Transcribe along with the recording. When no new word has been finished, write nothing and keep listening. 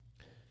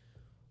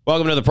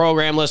Welcome to the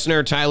program,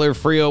 listener. Tyler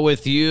Frio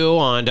with you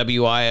on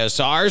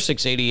WISR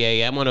 680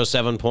 AM,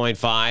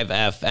 107.5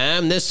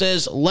 FM. This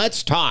is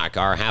Let's Talk,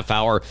 our half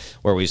hour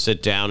where we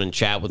sit down and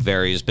chat with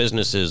various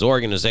businesses,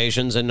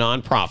 organizations, and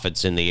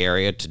nonprofits in the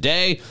area.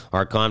 Today,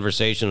 our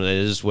conversation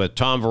is with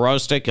Tom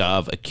Virostak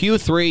of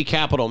Q3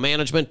 Capital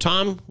Management.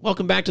 Tom,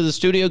 welcome back to the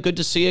studio. Good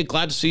to see you.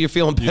 Glad to see you're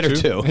feeling better,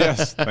 too.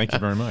 Yes, thank you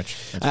very much.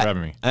 Thanks for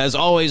having me. As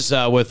always,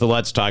 with the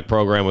Let's Talk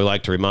program, we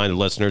like to remind the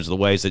listeners of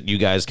the ways that you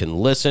guys can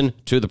listen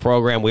to the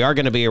program. We are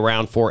going to be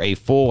around for a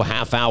full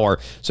half hour,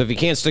 so if you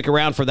can't stick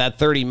around for that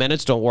 30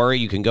 minutes, don't worry.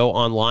 You can go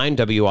online,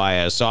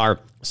 WISR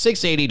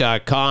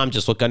 680.com.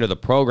 Just look under the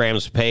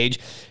programs page,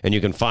 and you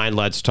can find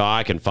Let's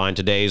Talk and find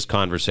today's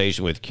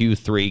conversation with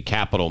Q3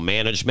 Capital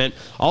Management.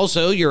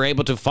 Also, you're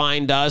able to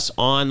find us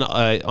on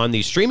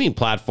the streaming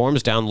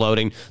platforms,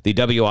 downloading the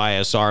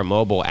WISR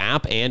mobile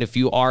app. And if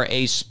you are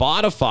a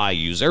Spotify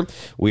user,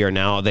 we are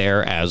now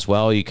there as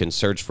well. You can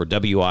search for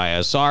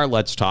WISR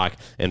Let's Talk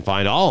and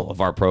find all of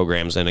our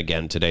programs. And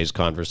again, today's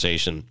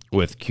conversation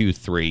with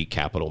Q3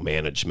 Capital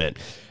Management.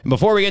 And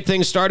before we get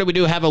things started, we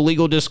do have a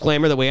legal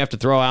disclaimer that we have to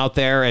throw out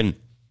there. And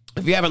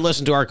if you haven't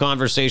listened to our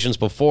conversations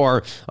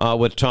before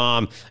with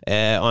Tom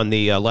on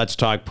the Let's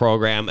Talk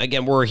program,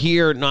 again, we're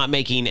here not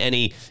making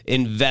any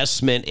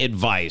investment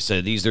advice.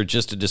 These are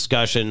just a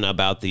discussion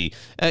about the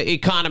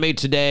economy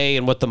today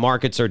and what the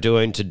markets are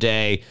doing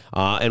today.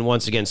 And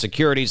once again,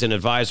 securities and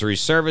advisory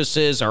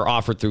services are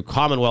offered through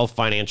Commonwealth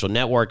Financial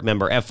Network,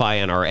 member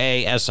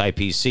FINRA,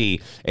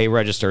 SIPC, a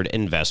registered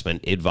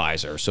investment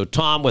advisor. So,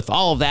 Tom, with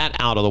all of that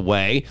out of the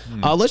way,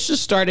 let's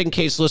just start in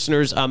case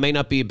listeners may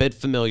not be a bit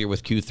familiar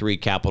with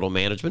Q3 Capital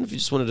Management. If you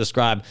just want to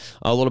describe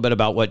a little bit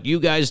about what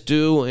you guys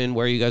do and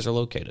where you guys are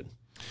located.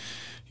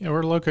 Yeah,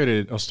 we're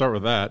located. I'll start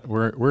with that.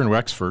 We're in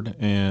Wexford,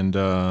 and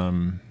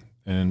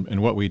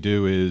what we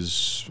do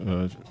is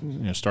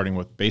starting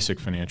with basic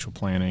financial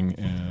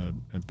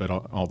planning, but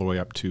all the way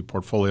up to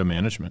portfolio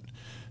management,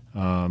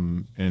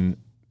 and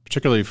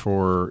particularly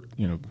for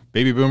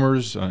baby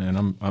boomers.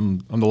 And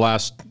I'm the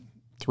last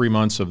 3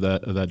 months of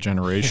that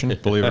generation,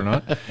 believe it or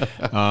not.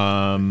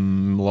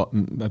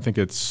 I think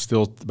it's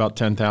still about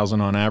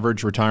 10,000 on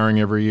average retiring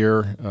every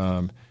year.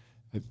 I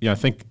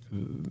think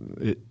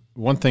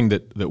one thing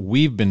that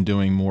we've been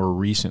doing more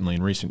recently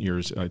in recent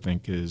years, I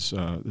think, is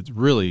it's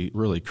really,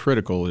 really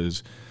critical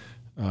is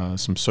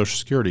some Social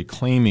Security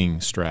claiming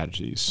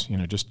strategies.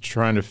 Just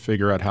trying to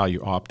figure out how you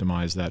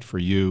optimize that for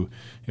you.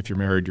 If you're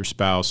married, your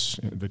spouse,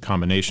 the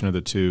combination of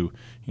the two.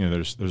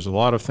 There's a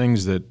lot of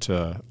things that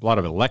a lot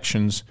of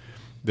elections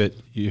that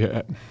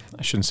I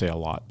shouldn't say a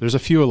lot. There's a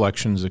few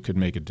elections that could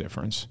make a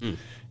difference,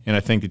 and I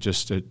think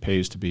it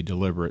pays to be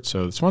deliberate.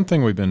 So it's one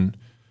thing we've been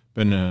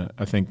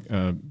I think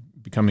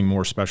becoming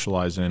more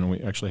specialized in. We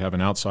actually have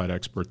an outside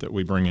expert that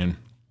we bring in.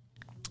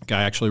 A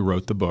guy actually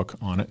wrote the book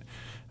on it.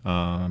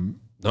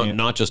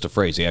 Not just a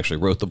phrase. He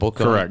actually wrote the book.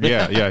 Correct. On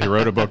it. Yeah. He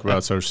wrote a book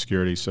about Social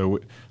Security. So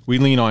we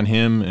lean on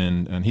him,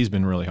 and he's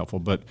been really helpful.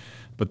 But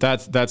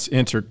that's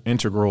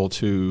integral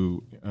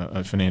to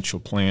a financial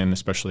plan,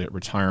 especially at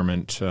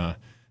retirement.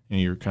 And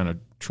you're kind of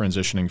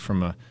transitioning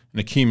from an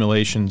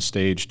accumulation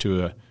stage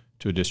to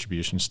a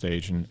distribution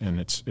stage, and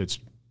it's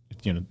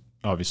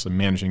obviously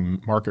managing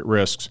market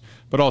risks,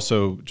 but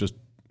also just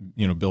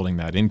building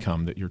that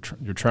income that you're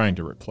trying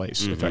to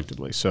replace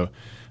effectively. So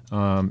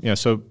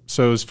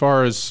so as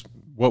far as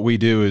what we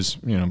do is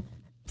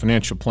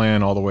financial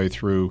plan all the way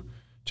through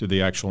to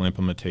the actual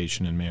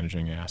implementation and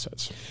managing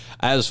assets.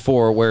 As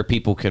for where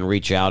people can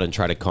reach out and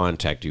try to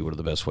contact you, what are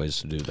the best ways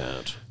to do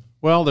that?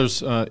 Well,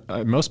 there's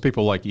most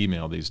people like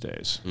email these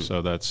days,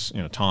 so that's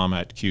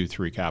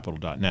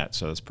tom@q3capital.net.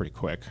 So that's pretty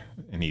quick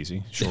and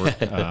easy, short.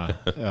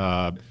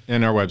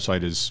 And our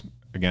website is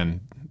again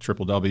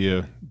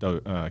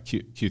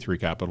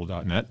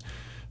www.q3capital.net.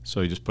 So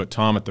you just put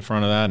Tom at the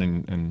front of that,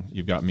 and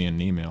you've got me in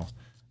an email.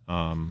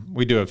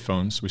 We do have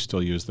phones; we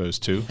still use those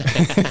too.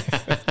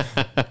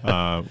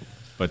 But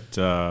that's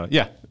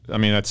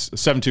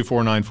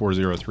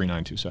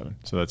 724-940-3927.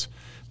 So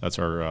that's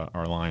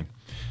our line.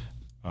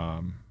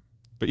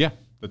 But yeah,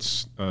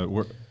 that's I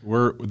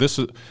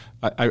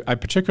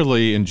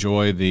particularly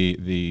enjoy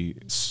the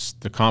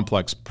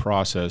complex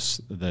process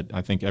that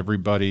I think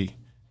everybody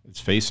is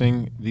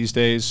facing these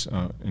days.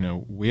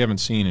 We haven't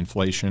seen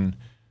inflation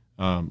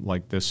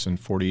like this in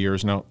 40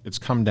 years. Now it's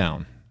come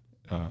down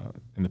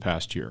in the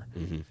past year,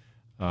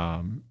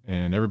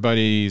 and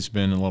everybody's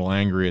been a little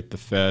angry at the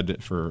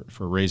Fed for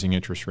raising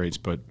interest rates.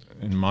 But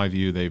in my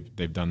view,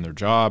 they've done their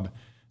job.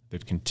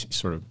 They've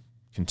sort of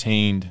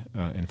contained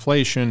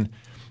inflation.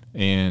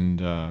 And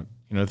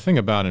the thing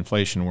about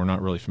inflation we're not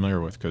really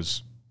familiar with,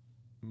 because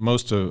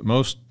most of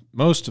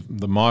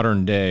the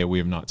modern day we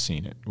have not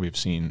seen it. We've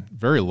seen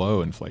very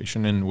low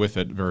inflation, and with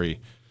it very,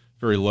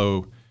 very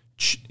low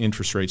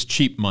interest rates,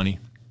 cheap money.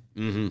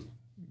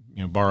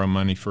 Borrow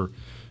money for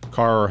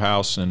car or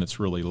house, and it's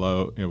really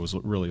low. It was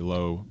really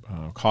low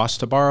cost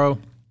to borrow.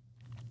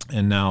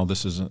 And now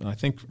this is, I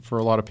think, for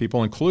a lot of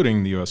people,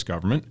 including the U.S.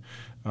 government,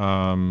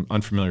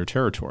 unfamiliar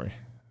territory.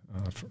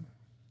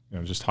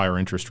 Just higher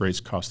interest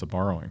rates, cost of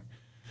borrowing.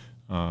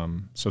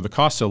 So the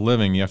cost of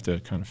living, you have to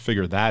kind of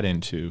figure that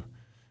into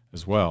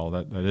as well.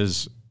 That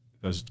does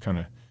kind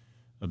of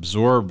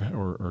absorb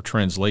or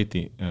translate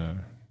the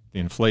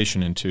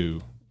inflation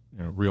into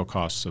real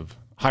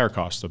higher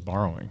costs of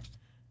borrowing.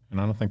 And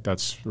I don't think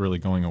that's really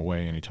going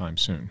away anytime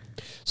soon.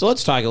 So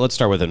let's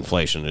start with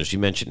inflation. As you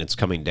mentioned, it's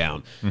coming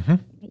down. Mm-hmm.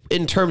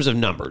 In terms of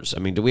numbers, I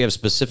mean, do we have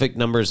specific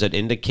numbers that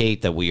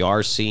indicate that we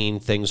are seeing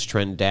things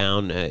trend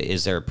down?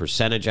 Is there a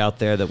percentage out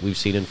there that we've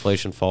seen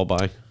inflation fall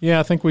by?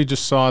 Yeah, I think we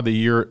just saw the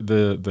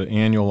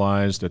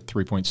annualized at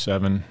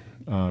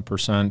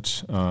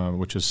 3.7%,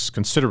 which is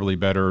considerably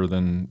better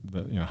than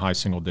the high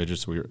single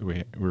digits we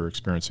were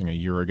experiencing a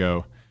year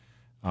ago.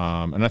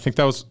 And I think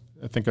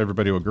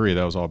everybody will agree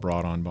that was all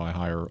brought on by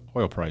higher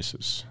oil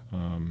prices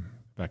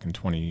back in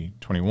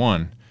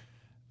 2021.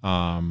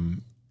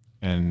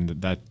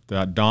 And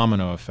that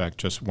domino effect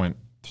just went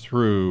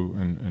through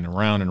and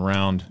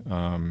around,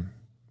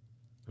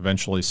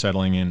 eventually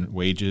settling in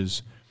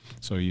wages.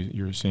 So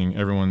you're seeing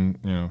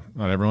everyone,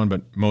 not everyone,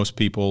 but most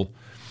people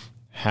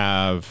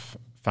have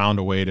found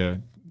a way to,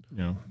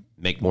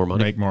 make more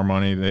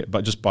money.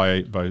 But just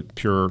by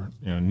pure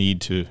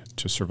need to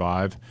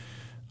survive.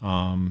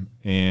 That's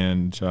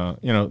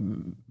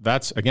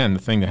again the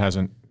thing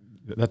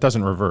that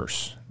doesn't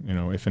reverse.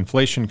 If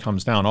inflation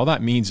comes down, all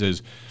that means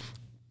is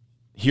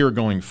here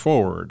going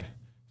forward,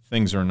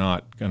 things are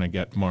not going to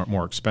get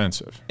more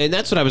expensive. And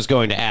that's what I was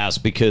going to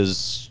ask,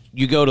 because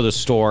you go to the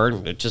store,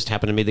 it just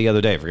happened to me the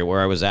other day, I forget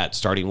where I was at,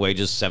 starting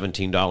wages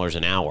 $17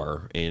 an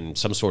hour in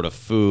some sort of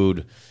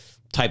food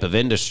type of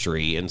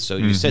industry. And so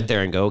you sit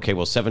there and go, okay,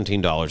 well,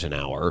 $17 an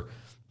hour.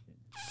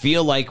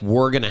 Feel like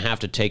we're going to have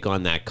to take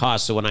on that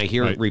cost. So when I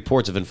hear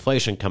reports of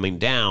inflation coming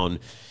down,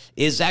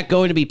 is that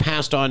going to be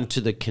passed on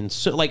to the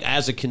consumer? Like,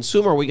 as a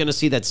consumer, are we going to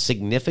see that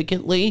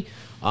significantly,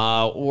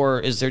 or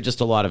is there just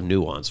a lot of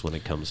nuance when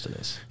it comes to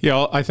this?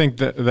 Yeah, I think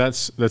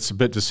that's a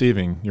bit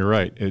deceiving. You're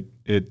right.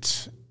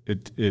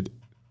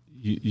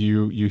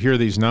 You hear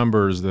these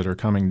numbers that are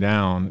coming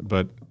down,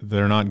 but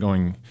they're not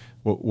going.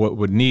 What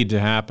would need to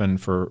happen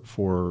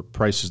for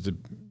prices to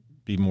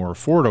be more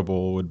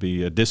affordable would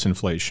be a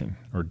disinflation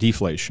or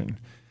deflation.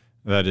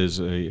 That is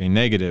a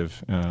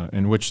negative,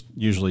 in which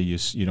usually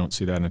you don't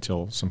see that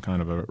until some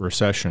kind of a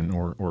recession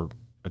or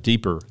a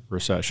deeper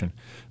recession,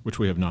 which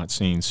we have not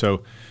seen.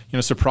 So,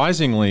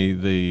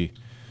 surprisingly,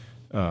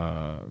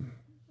 I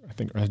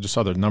think I just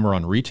saw the number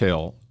on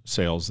retail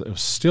sales that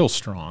was still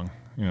strong.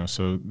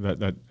 So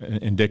that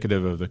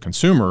indicative of the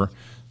consumer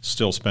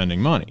still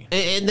spending money.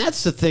 And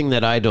that's the thing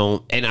that I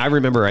don't, and I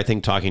remember, I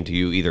think, talking to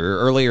you either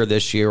earlier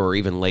this year or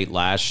even late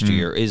last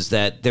year, is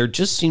that there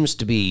just seems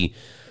to be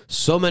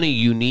so many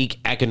unique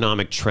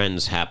economic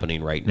trends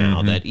happening right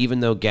now that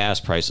even though gas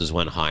prices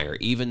went higher,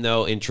 even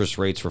though interest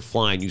rates were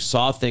flying, you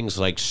saw things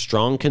like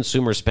strong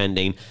consumer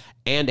spending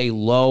and a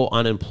low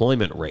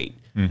unemployment rate.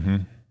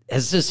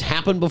 Has this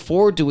happened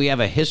before? Do we have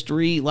a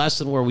history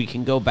lesson where we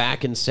can go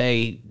back and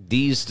say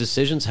these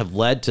decisions have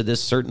led to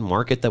this certain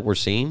market that we're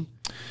seeing?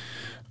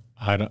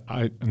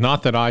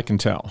 Not that I can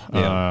tell.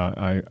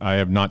 Yeah. I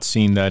have not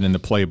seen that in the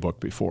playbook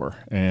before,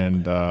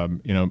 and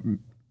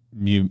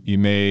you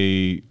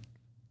may.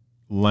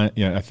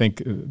 I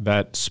think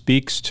that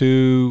speaks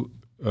to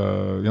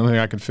the only thing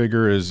I can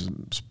figure is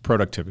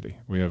productivity.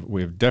 We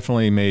have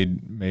definitely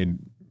made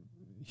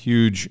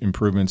huge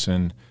improvements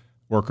in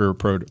worker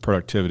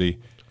productivity,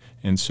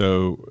 and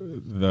so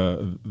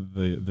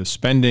the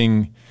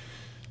spending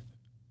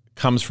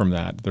comes from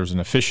that. There's an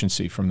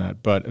efficiency from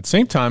that, but at the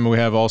same time, we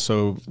have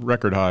also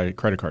record high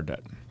credit card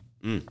debt.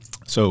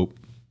 So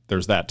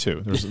there's that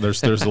too.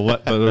 There's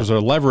a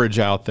leverage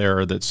out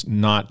there that's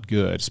not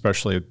good,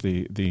 especially at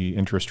the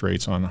interest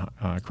rates on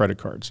credit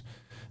cards.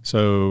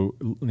 So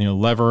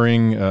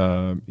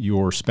levering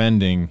your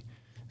spending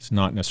is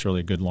not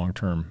necessarily a good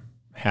long-term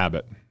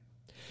habit.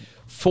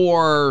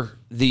 For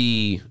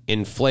the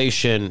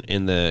inflation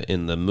in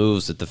the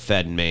moves that the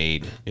Fed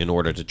made in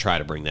order to try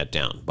to bring that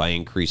down by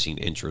increasing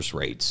interest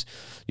rates,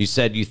 you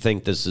said you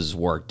think this has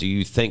worked.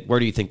 Where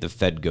do you think the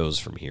Fed goes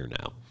from here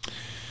now?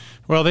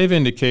 Well, they've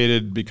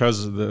indicated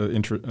because the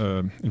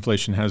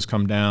inflation has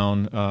come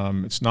down,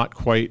 it's not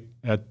quite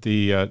at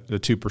the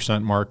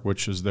 2% mark,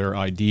 which is their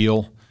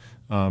ideal,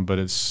 but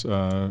it's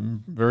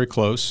very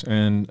close.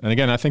 And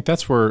again, I think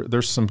that's where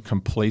there's some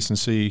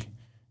complacency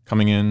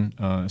coming in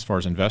as far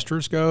as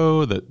investors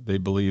go, that they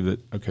believe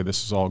that, okay,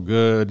 this is all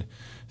good.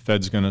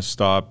 Fed's going to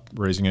stop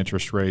raising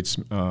interest rates.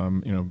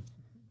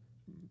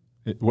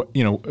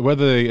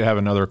 Whether they have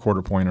another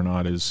quarter point or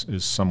not is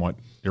somewhat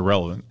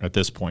irrelevant at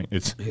this point.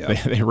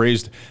 They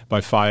raised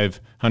by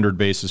 500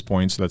 basis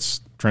points.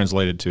 That's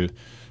translated to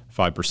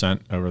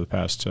 5% over the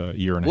past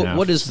year and a half.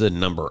 What is the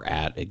number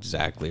at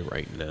exactly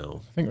right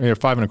now? I think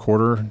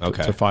 5.25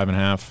 to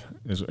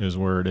 5.5 is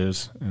where it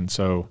is, and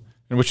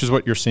which is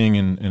what you're seeing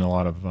in a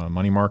lot of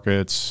money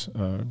markets.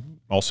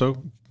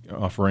 Also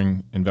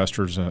offering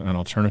investors an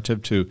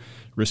alternative to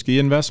risky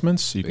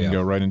investments. You can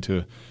go right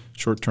into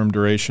short-term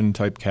duration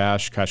type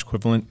cash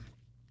equivalent,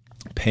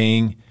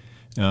 paying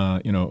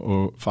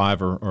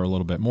 5 or a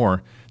little bit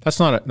more.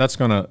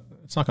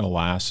 It's it's not going to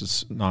last.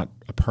 It's not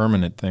a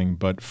permanent thing.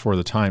 But for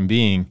the time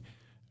being,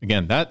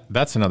 again,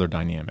 that's another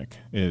dynamic.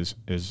 Is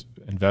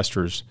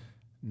investors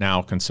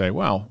now can say,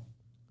 well,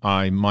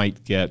 I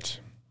might get,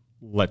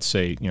 let's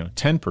say,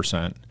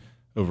 10%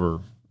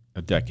 over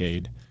a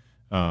decade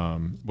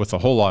with a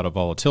whole lot of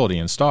volatility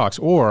in stocks,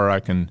 or I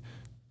can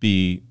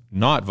be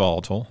not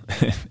volatile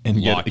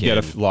and get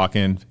a lock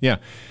in. Yeah.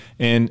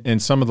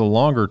 And some of the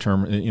longer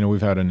term,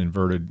 we've had an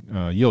inverted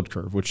yield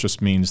curve, which just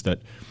means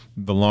that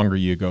the longer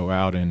you go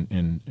out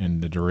in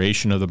the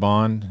duration of the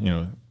bond,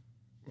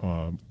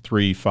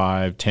 3,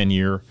 5,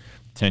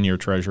 10-year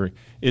treasury,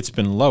 it's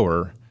been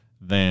lower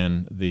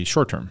than the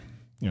short term,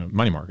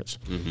 money markets,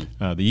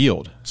 the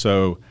yield.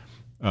 So,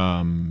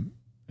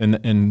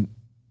 and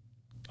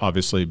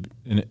obviously,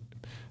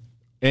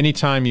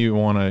 anytime you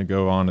want to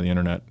go onto the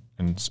internet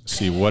and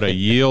see what a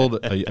yield,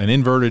 an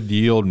inverted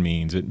yield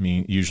means,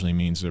 usually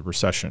means a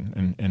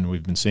recession. And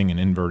we've been seeing an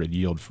inverted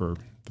yield for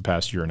the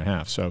past year and a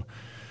half. So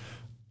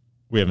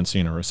we haven't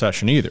seen a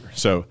recession either.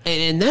 So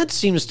and that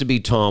seems to be,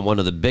 Tom, one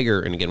of the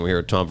bigger, and again, we're here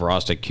at Tom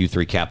Virostak,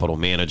 Q3 Capital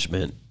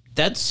Management.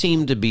 That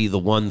seemed to be the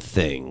one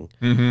thing.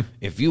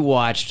 If you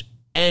watched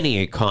any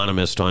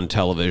economist on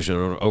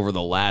television over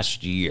the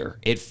last year,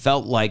 it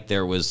felt like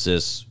there was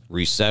this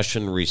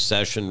recession,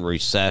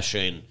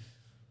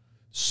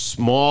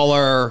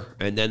 smaller,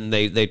 and then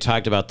they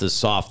talked about the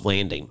soft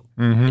landing.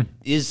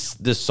 Is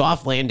the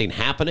soft landing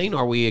happening?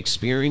 Are we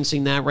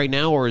experiencing that right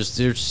now, or is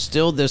there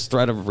still this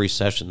threat of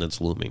recession that's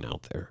looming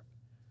out there?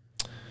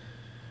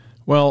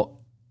 Well,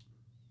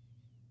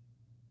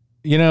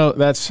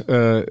 that's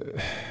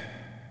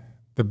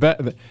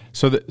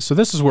so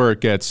this is where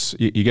it gets,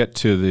 you get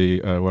to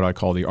the what I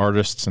call the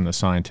artists and the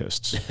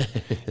scientists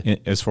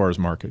as far as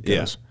market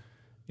goes.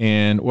 Yeah.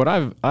 And what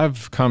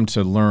I've come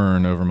to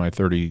learn over my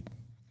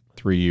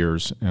 33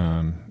 years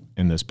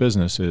in this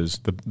business is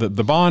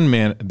the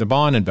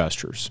bond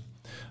investors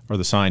are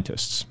the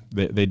scientists.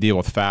 They deal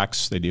with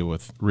facts, they deal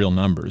with real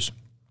numbers,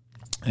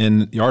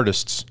 and the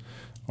artists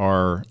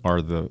are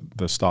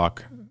the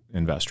stock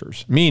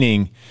investors.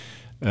 Meaning,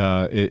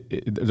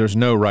 there's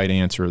no right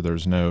answer.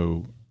 There's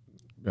no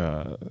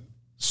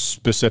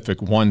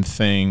specific one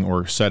thing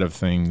or set of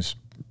things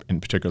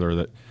in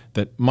particular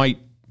that might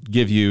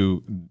give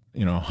you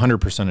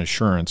 100%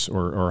 assurance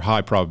or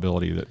high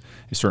probability that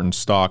a certain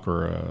stock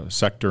or a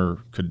sector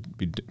could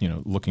be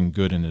looking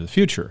good into the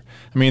future.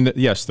 I mean,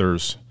 yes,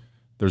 there's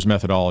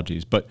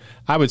methodologies, but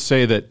I would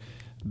say that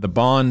the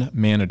bond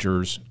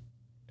managers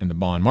in the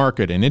bond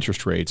market and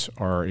interest rates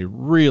are a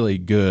really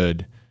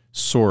good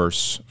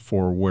source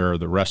for where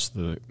the rest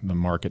of the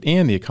market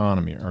and the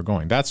economy are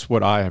going. That's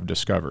what I have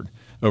discovered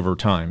over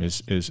time.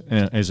 Is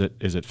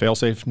it fail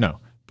safe? No,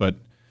 but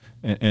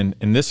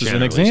and this is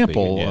an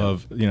example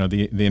of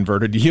the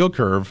inverted yield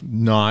curve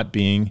not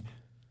being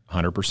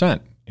 100%.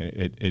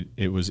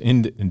 It was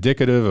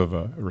indicative of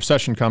a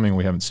recession coming.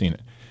 We haven't seen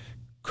it.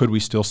 Could we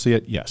still see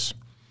it? Yes.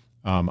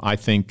 I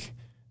think,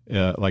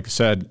 like I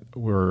said,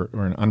 we're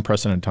in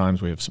unprecedented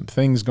times. We have some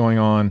things going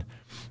on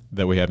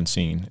that we haven't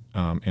seen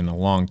in a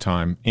long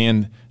time,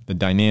 and the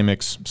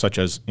dynamics, such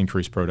as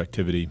increased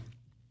productivity,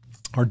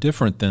 are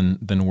different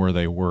than where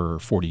they were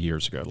 40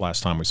 years ago,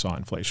 last time we saw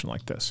inflation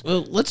like this.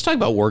 Well, let's talk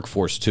about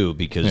workforce, too,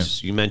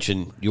 because you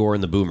mentioned you're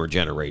in the boomer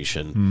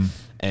generation,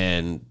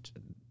 and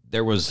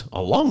there was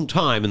a long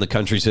time in the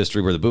country's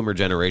history where the boomer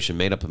generation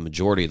made up a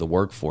majority of the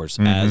workforce.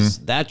 As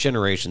that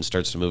generation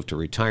starts to move to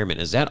retirement,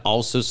 is that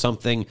also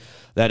something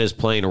that is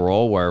playing a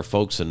role where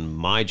folks in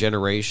my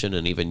generation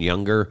and even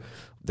younger,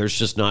 there's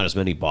just not as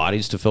many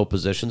bodies to fill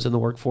positions in the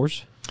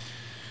workforce?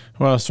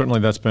 Well, certainly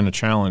that's been a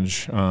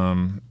challenge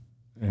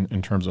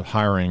in terms of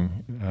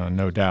hiring,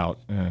 no doubt.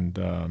 And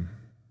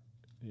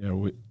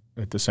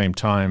at the same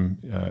time,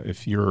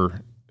 if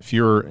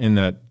you're in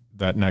that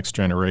next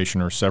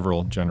generation or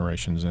several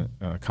generations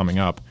coming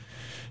up,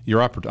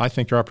 I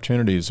think your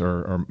opportunities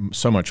are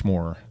so much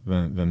more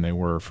than they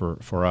were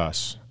for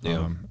us.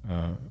 Yeah.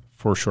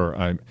 For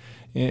sure.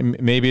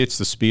 Maybe it's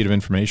the speed of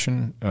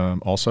information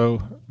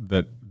also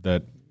that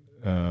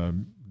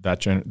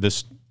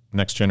this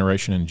next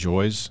generation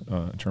enjoys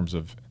in terms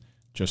of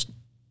just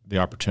the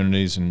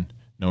opportunities and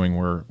knowing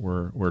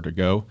where to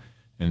go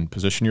and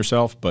position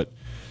yourself. But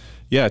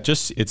yeah,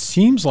 it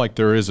seems like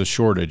there is a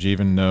shortage,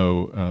 even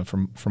though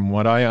from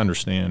what I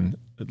understand,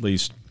 at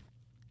least,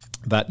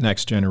 that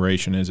next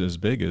generation is as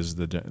big as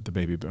the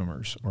baby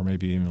boomers, or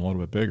maybe even a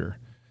little bit bigger.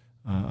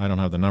 I don't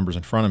have the numbers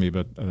in front of me,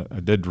 but I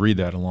did read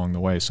that along the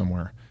way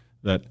somewhere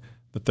that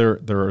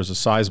there is a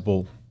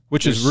sizable,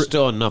 which There's is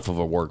still enough of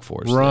a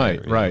workforce.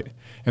 Right, there, right,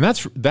 and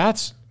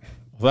that's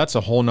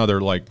a whole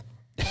nother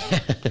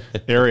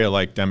area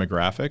like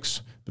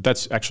demographics, but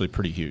that's actually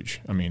pretty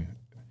huge. I mean,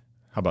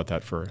 how about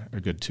that for a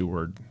good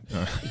 2-word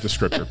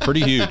descriptor?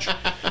 Pretty huge.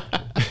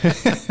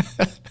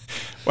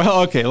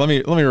 Well, okay, let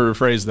me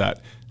rephrase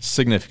that.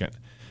 Significant.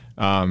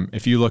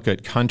 If you look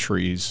at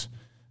countries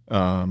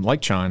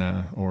like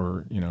China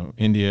or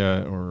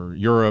India or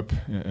Europe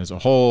as a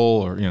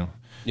whole, or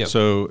Yep.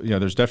 So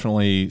there's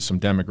definitely some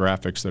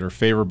demographics that are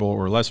favorable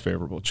or less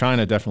favorable.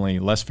 China definitely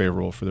less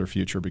favorable for their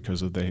future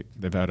because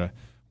they've had a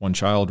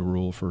one-child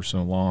rule for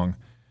so long,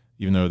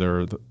 even though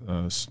they're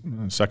the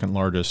second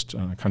largest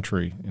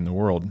country in the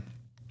world.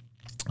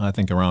 I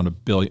think around a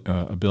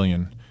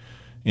billion.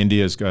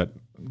 India's got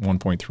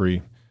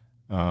 1.3.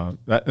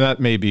 That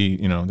may be,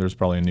 there's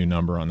probably a new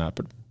number on that,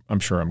 but I'm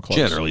sure I'm close.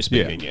 Generally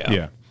speaking,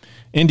 yeah.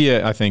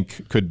 India, I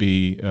think, could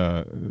be.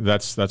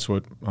 That's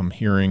what I'm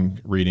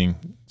hearing, reading.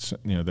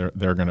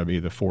 They're going to be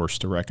the force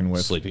to reckon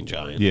with. Sleeping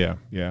giant. Yeah.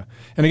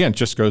 And again, it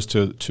just goes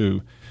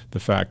to the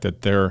fact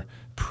that their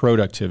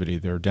productivity,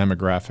 their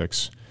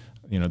demographics.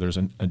 There's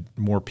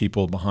more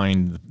people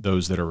behind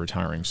those that are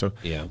retiring. So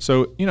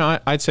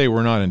I'd say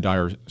we're not in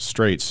dire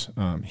straits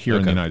here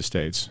in the United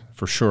States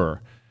for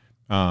sure,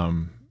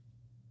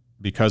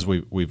 because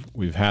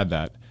we've had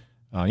that.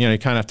 You kind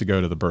of have to go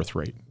to the birth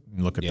rate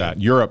and look at that.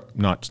 Europe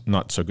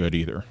not so good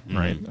either,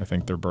 right? I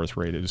think their birth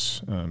rate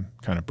is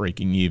kind of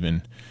breaking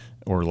even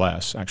or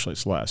less. Actually,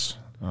 it's less.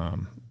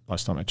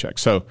 Last time I checked.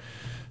 So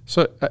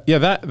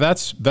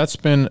that's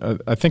been.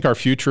 I think our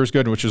future is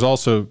good, which is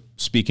also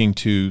speaking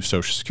to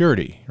Social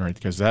Security, right?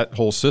 Because that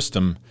whole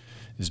system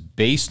is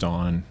based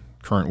on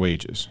current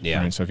wages.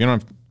 Yeah. Right? So if you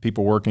don't have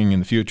people working in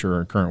the future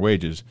or current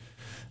wages,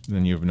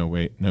 then you have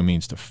no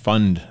means to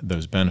fund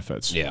those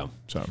benefits. Yeah.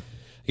 So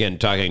again,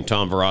 talking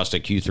Tom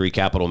Virostak, Q3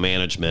 Capital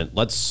Management.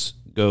 Let's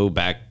go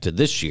back to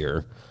this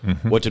year.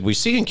 Mm-hmm. What did we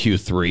see in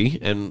Q3,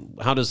 and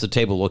how does the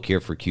table look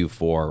here for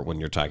Q4 when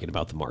you're talking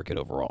about the market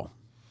overall?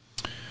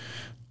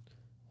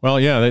 Well,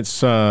 yeah,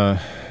 this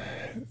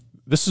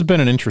has been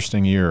an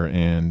interesting year,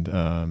 and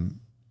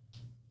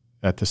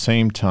at the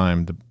same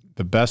time,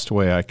 the best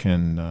way I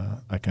can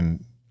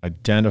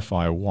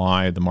identify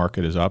why the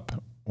market is up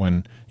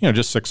when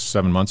just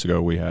 6-7 months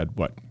ago we had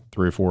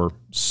 3 or 4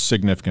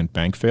 significant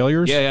bank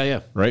failures.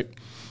 Yeah. Right.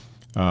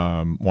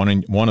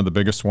 One of the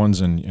biggest ones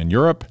in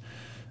Europe,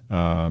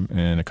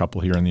 and a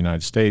couple here in the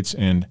United States,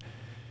 and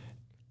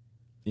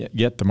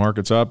yet the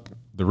market's up.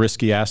 The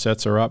risky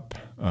assets are up.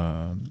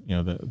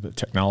 The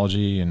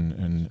technology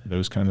and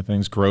those kind of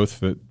things, growth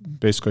that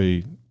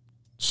basically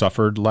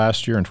suffered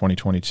last year in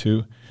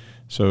 2022.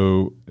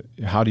 So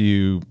how do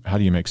you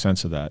make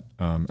sense of that?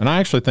 And I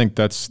actually think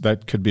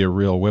that could be a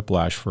real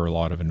whiplash for a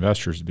lot of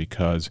investors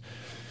because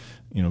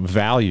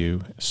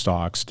value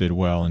stocks did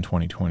well in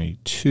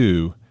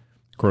 2022.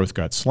 Growth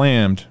got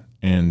slammed,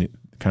 and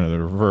kind of the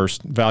reverse.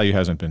 Value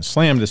hasn't been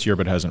slammed this year,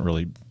 but hasn't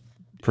really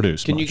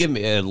produced. Can much. you give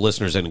me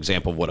listeners an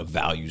example of what a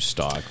value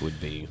stock would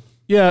be?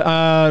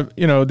 Yeah,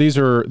 these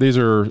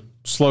are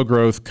slow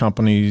growth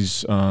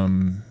companies.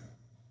 An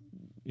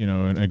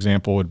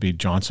example would be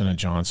Johnson &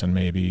 Johnson,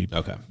 maybe.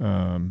 Okay.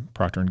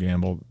 Procter &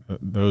 Gamble.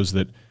 Those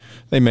that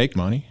they make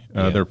money.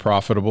 They're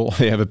profitable.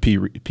 They have a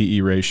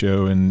PE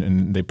ratio,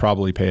 and they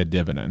probably pay a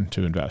dividend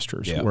to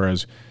investors. Yeah.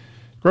 Whereas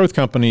growth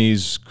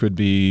companies could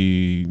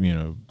be,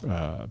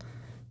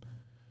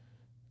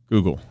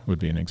 Google would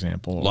be an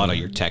example. A lot of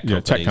your tech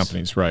companies. Yeah, tech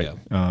companies, right.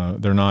 Yeah.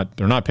 They're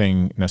not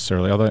paying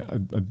necessarily, although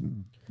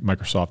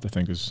Microsoft, I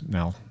think, is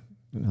now,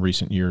 in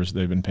recent years,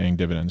 they've been paying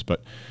dividends.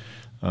 But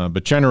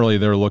generally,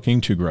 they're looking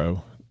to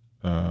grow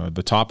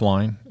the top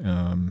line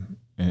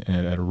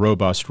at a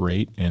robust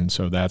rate. And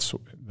so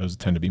those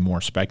tend to be more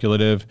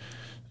speculative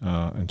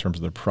in terms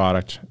of their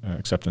product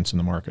acceptance in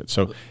the market.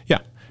 So, yeah.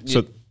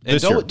 So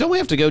don't we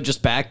have to go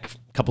just back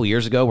a couple of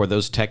years ago where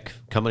those tech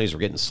companies were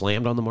getting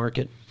slammed on the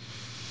market?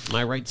 Am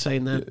I right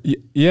saying that?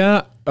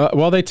 Yeah.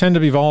 Well, they tend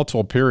to be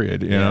volatile.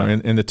 Period. You know,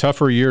 in the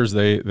tougher years,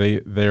 they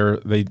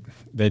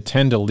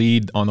tend to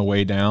lead on the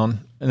way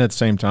down, and at the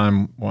same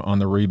time, on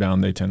the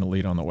rebound, they tend to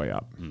lead on the way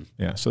up.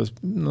 Yeah. So it's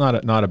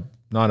not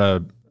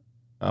a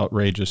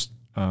outrageous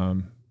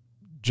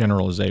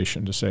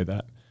generalization to say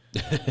that.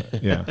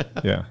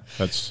 Yeah.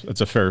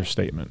 That's a fair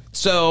statement.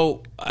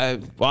 So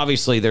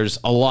obviously, there's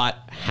a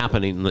lot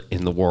happening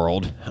in the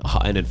world,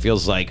 and it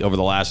feels like over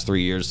the last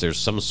 3 years, there's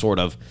some sort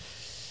of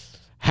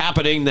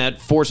happening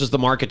that forces the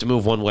market to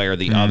move one way or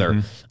the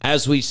other.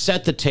 As we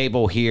set the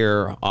table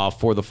here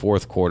for the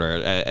fourth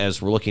quarter,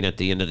 as we're looking at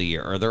the end of the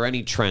year, are there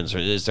any trends? Or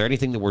is there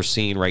anything that we're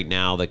seeing right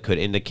now that could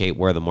indicate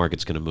where the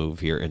market's going to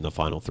move here in the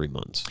final 3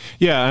 months?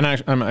 Yeah,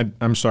 and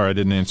I'm sorry I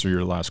didn't answer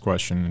your last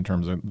question in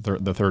terms of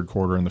the third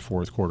quarter and the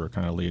fourth quarter,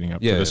 kind of leading up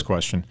to this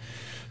question.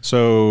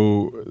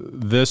 So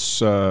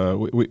this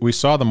we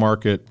saw the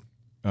market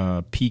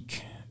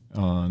peak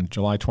on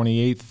July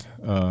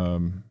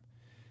 28th.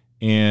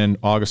 In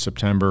August,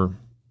 September,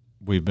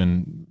 we've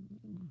been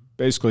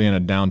basically in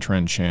a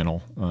downtrend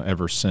channel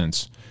ever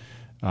since.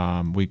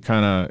 We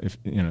kind of,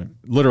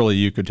 literally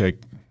you could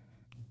take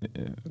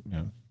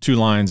 2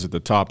 lines at the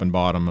top and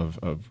bottom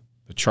of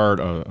the chart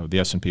of the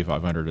S&P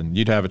 500, and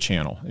you'd have a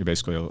channel. You're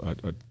basically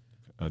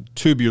a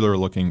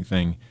tubular-looking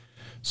thing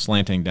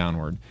slanting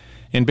downward.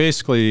 And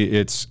basically,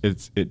 it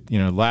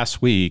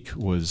last week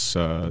was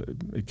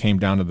it came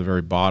down to the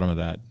very bottom of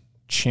that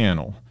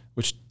channel,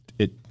 which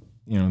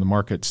the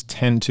markets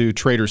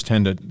traders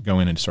tend to go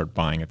in and start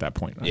buying at that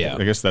point. Yeah.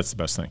 I guess that's the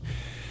best thing.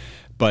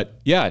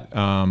 But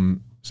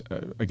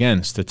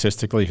again,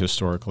 statistically,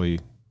 historically,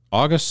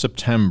 August,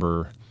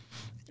 September,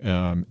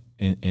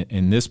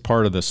 in this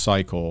part of the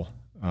cycle,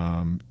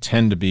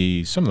 tend to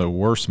be some of the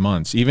worst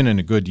months. Even in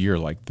a good year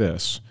like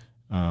this,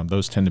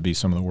 those tend to be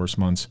some of the worst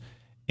months.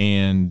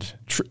 And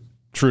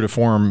true to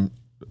form,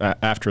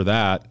 after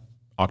that,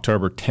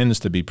 October tends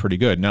to be pretty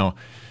good. Now,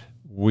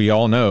 we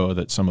all know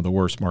that some of the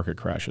worst market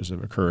crashes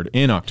have occurred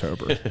in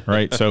October,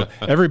 right? So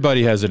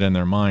everybody has it in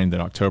their mind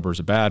that October is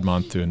a bad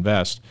month to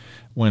invest,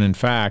 when in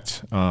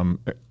fact,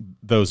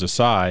 those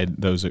aside,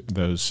 those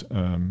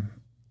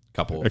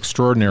couple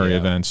extraordinary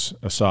events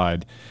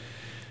aside,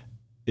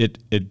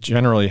 it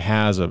generally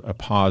has a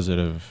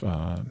positive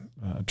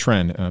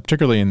trend,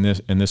 particularly in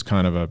this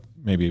kind of a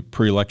maybe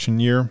pre-election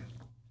year.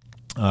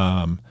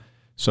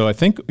 So I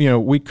think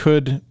we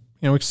could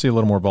see a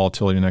little more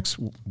volatility next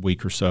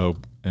week or so,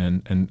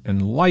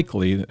 and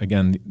likely,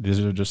 again,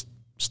 these are just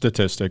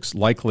statistics.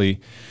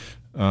 Likely,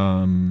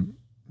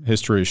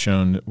 history has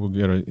shown that we'll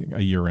get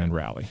a year-end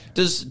rally.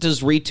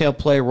 Does retail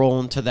play a role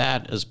into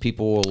that, as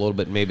people are a little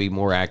bit maybe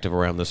more active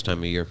around this time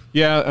of year?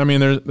 Yeah, I mean,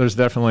 there's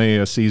definitely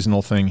a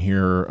seasonal thing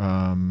here.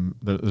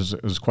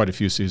 There's quite a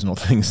few seasonal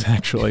things,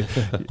 actually.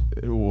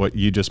 What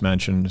you just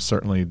mentioned,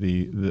 certainly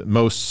the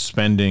most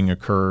spending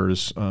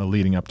occurs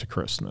leading up to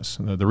Christmas.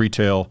 The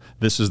retail,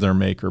 this is their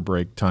make or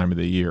break time of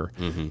the year.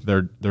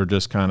 Mm-hmm. They're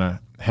just kind of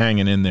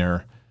hanging in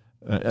there.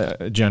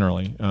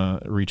 Generally,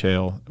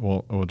 retail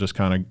will just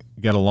kind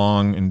of get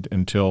along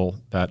until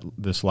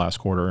this last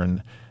quarter,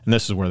 and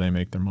this is where they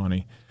make their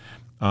money.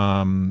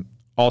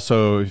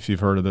 Also, if you've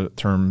heard of the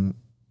term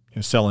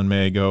 "sell in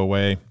May, go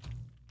away,"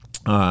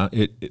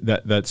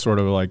 that's sort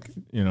of like,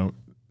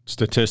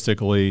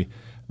 statistically,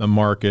 the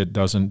market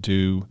doesn't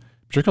do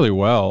particularly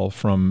well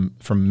from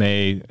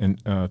May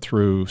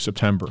through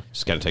September.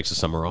 Just kind of takes the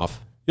summer off.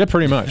 Yeah,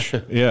 pretty much.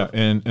 Yeah,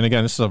 and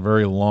again, this is a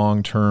very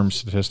long-term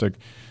statistic.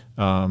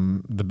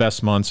 The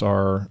best months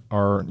are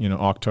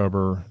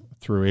October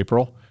through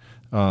April.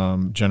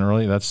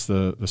 Generally, that's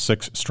the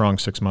strong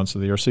 6 months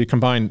of the year. So you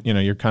combine,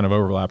 you're kind of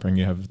overlapping.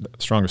 You have the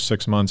strongest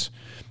 6 months,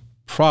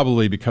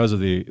 probably because of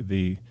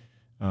the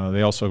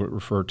they also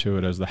refer to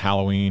it as the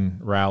Halloween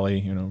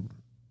rally.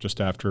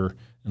 Just after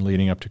and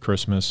leading up to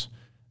Christmas.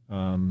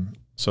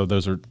 So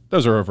those are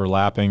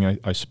overlapping,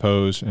 I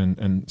suppose,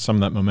 and some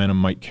of that momentum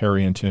might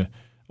carry into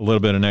a little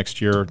bit of next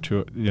year,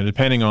 to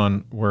depending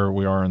on where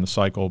we are in the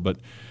cycle, but.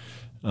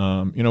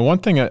 One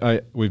thing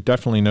we've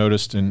definitely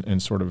noticed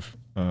and sort of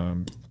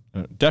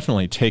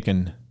definitely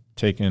taken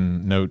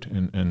note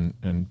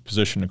and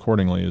positioned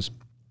accordingly is,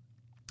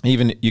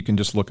 even you can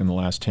just look in the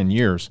last 10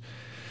 years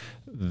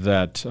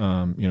that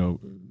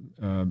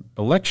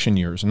election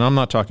years, and I'm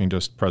not talking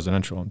just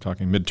presidential, I'm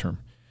talking midterm.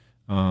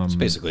 It's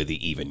basically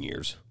the even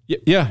years.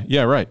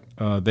 Yeah, right.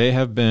 They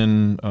have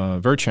been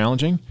very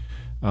challenging,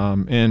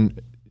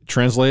 and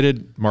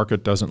translated,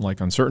 market doesn't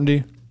like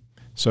uncertainty,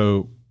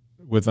 so.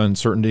 With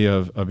uncertainty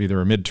of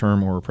either a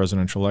midterm or a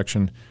presidential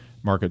election,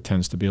 market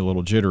tends to be a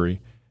little jittery.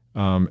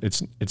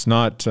 It's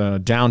not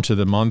down to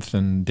the month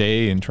and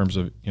day in terms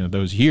of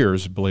those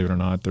years. Believe it or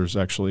not, there's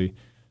actually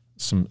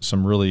some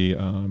really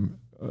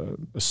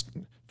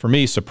for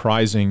me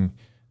surprising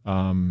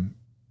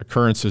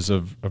occurrences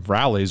of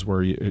rallies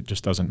where it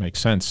just doesn't make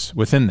sense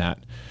within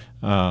that.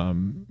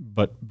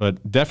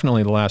 But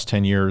definitely the last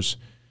 10 years,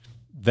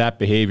 that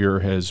behavior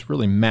has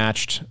really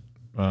matched.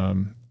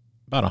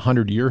 About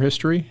 100-year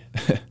history.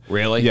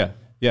 Really? Yeah.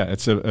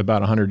 It's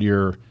about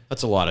 100-year.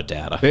 That's a lot of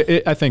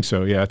data. I think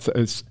so. Yeah.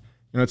 It's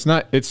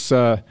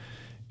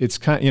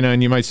kind.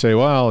 And you might say,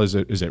 well, is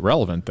it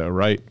relevant though?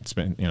 Right? It's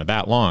been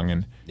that long,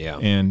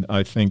 and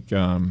I think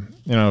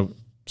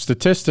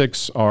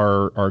statistics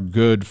are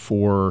good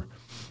for,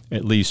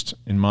 at least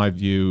in my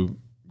view,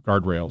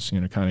 guardrails.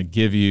 Kind of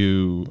give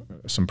you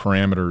some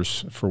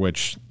parameters for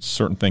which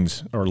certain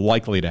things are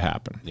likely to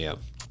happen. Yeah.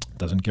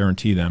 Doesn't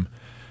guarantee them.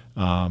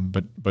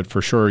 But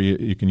for sure,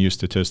 you can use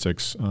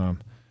statistics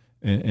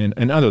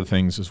and other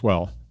things as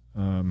well.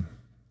 I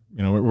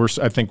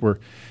think we're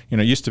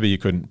it used to be you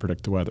couldn't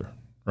predict the weather,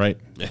 right?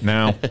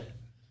 Now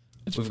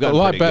it's We've got a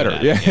lot better.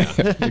 Yeah,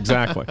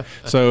 Exactly.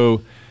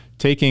 So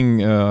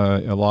taking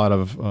a lot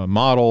of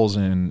models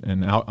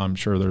and I'm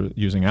sure they're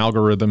using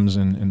algorithms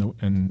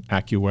and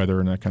AccuWeather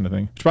and that kind of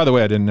thing. Which, by the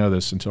way, I didn't know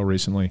this until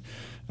recently.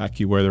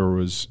 AccuWeather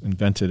was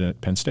invented at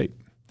Penn State.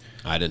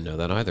 I didn't know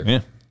that either. Yeah.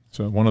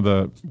 So one of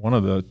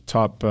the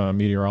top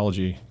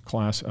meteorology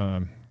class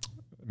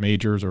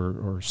majors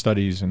or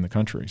studies in the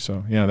country.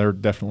 So yeah, they're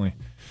definitely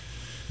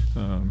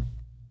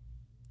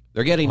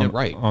they're getting it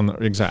right.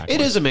 Exactly.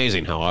 It is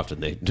amazing how often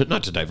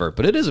not to divert,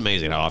 but it is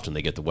amazing how often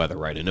they get the weather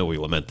right. I know we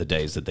lament the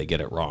days that they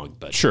get it wrong,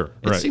 but sure,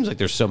 it seems like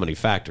there's so many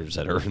factors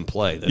that are in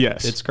play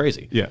that it's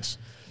crazy. Yes.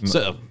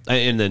 So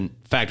and then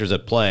factors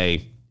at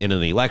play in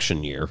an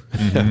election year,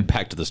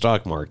 back to the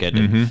stock market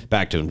and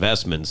back to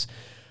investments.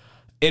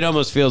 It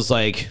almost feels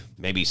like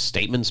maybe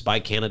statements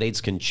by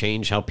candidates can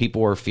change how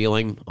people are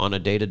feeling on a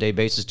day-to-day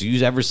basis. Do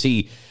you ever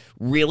see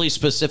really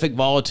specific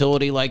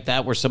volatility like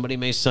that where somebody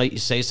may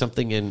say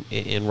something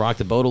and rock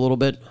the boat a little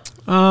bit?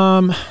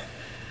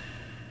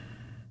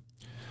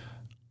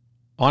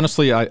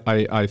 honestly, you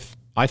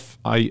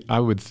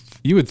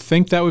would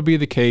think that would be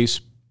the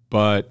case,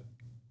 but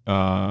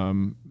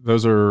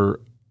those are,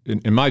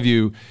 in my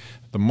view,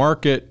 the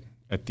market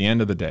at the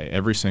end of the day,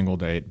 every single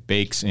day, it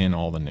bakes in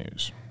all the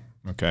news.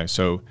 Okay,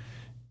 so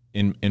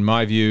in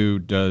my view,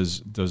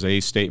 does a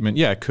statement?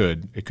 Yeah, it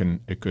could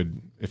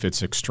if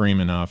it's extreme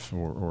enough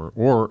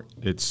or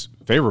it's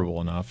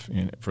favorable enough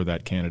for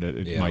that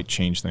candidate, it might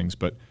change things.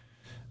 But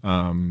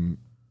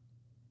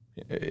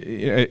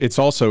it's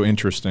also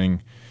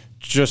interesting.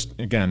 Just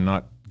again,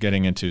 not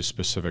getting into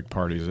specific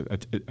parties.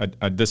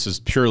 This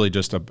is purely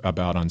just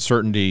about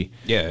uncertainty.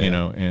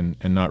 And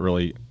not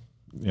really.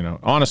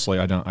 Honestly,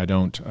 I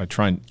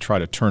try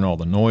to turn all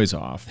the noise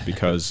off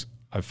because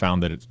I've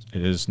found that it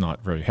is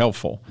not very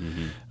helpful.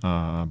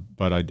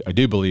 But I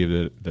do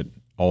believe that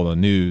all the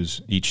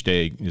news each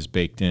day is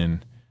baked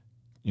in.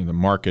 The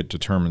market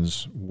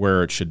determines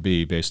where it should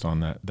be based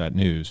on that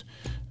news.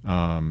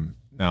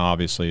 Now,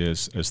 obviously,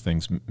 as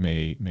things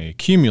may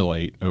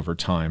accumulate over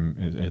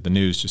time, the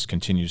news just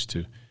continues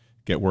to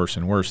get worse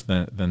and worse.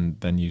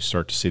 Then you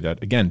start to see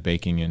that again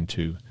baking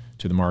into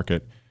the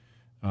market.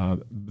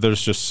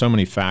 There's just so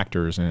many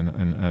factors,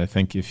 and I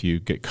think if you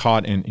get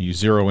caught in, you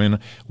zero in.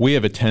 We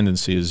have a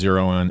tendency to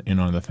zero in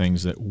on the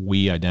things that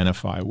we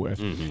identify with,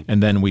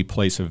 and then we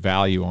place a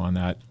value on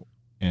that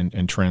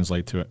and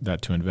translate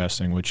that to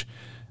investing, which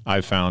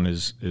I've found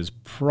is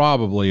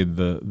probably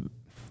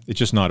it's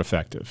just not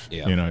effective.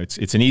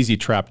 It's an easy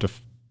trap to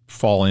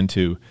fall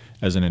into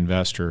as an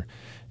investor,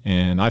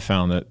 and I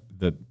found that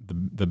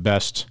the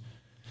best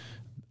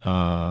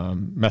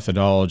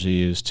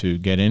methodology is to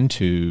get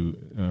into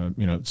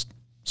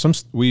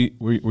we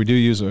do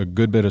use a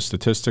good bit of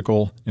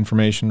statistical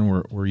information.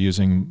 We're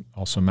using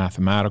also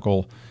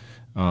mathematical,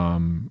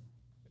 and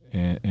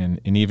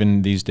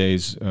even these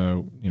days,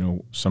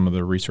 some of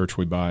the research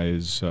we buy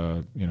is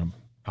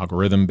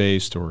algorithm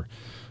based or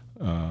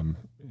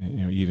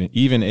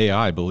even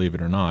AI, believe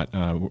it or not,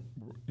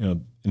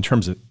 in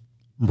terms of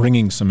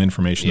bringing some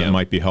information that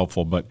might be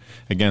helpful. But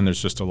again,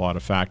 there's just a lot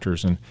of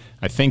factors. And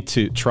I think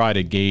to try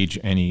to gauge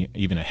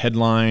even a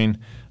headline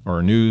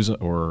or a news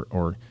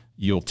or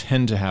you'll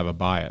tend to have a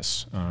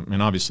bias.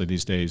 And obviously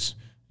these days,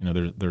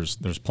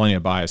 there's plenty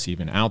of bias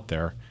even out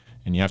there.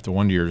 And you have to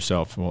wonder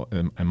yourself, well,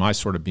 am I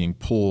sort of being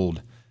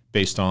pulled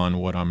based on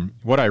what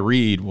I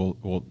read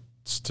will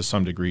to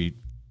some degree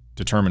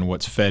determine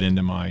what's fed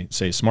into my,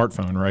 say,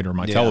 smartphone, right, or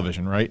my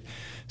television, right?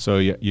 So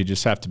you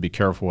just have to be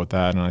careful with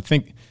that. And I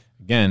think,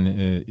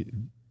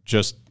 again,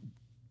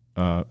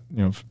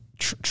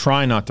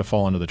 try not to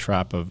fall into the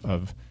trap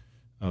of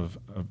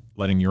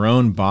letting your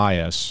own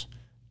bias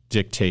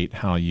dictate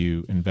how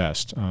you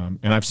invest. And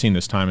I've seen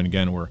this time and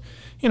again where,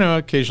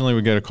 occasionally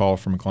we get a call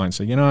from a client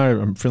and say,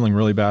 I'm feeling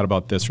really bad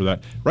about this or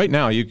that. Right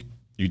now, you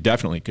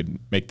definitely could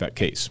make that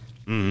case.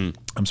 I'm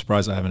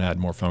surprised I haven't had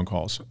more phone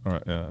calls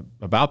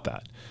about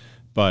that.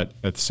 But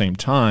at the same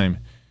time,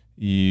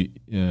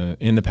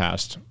 in the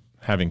past,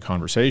 having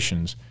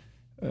conversations,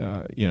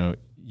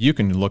 you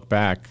can look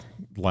back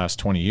the last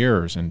 20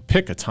 years and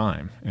pick a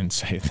time and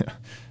say,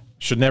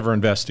 should never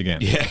invest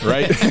again,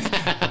 right?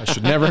 I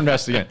should never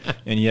invest again.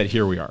 And yet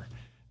here we are.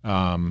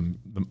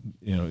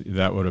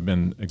 That would have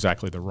been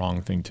exactly the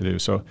wrong thing to do.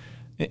 So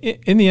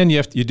in the end,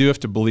 you do have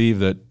to believe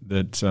that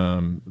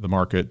the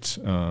market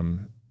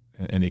and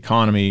the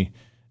economy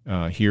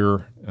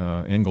here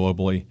and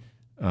globally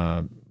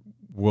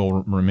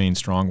will remain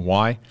strong.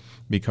 Why?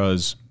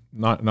 Because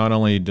not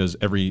only does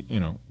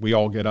we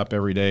all get up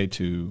every day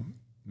to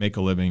make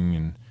a living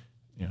and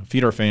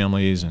feed our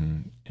families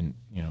and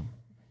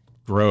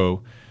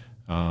grow,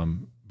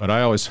 but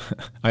I always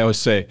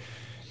say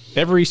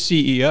every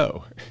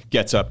CEO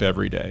gets up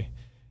every day,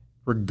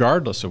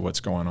 regardless of what's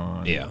going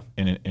on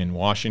in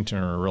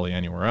Washington or really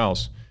anywhere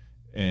else,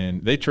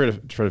 and they try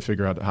to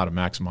figure out how to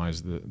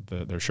maximize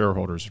their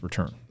shareholders'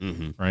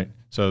 return, right?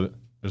 So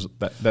there's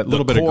that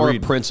little bit of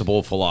greed. The core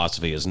principle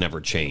philosophy has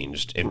never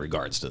changed in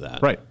regards to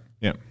that. Right,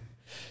 yeah.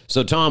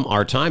 So, Tom,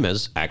 our time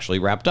is actually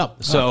wrapped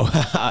up. So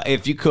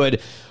if you could,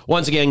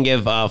 once again,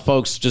 give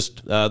folks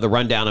just the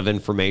rundown of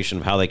information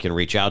of how they can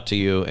reach out to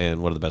you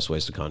and what are the best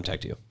ways to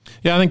contact you.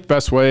 Yeah, I think the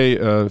best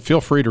way, feel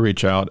free to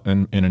reach out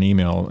in an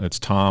email. It's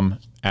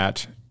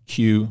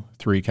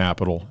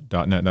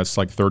tom@q3capital.net. That's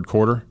like third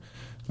quarter,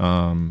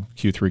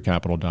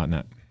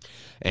 q3capital.net.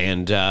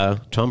 And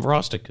Tom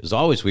Virostak, as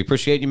always, we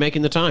appreciate you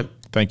making the time.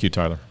 Thank you,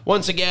 Tyler.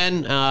 Once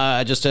again,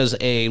 just as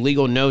a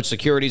legal note,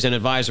 securities and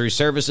advisory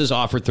services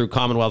offered through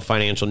Commonwealth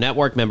Financial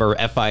Network, member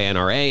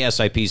FINRA,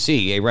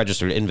 SIPC, a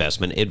registered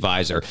investment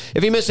advisor.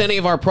 If you miss any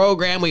of our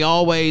program, we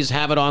always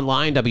have it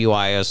online,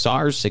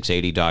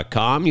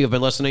 WISR680.com. You've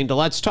been listening to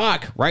Let's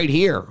Talk right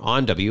here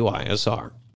on WISR.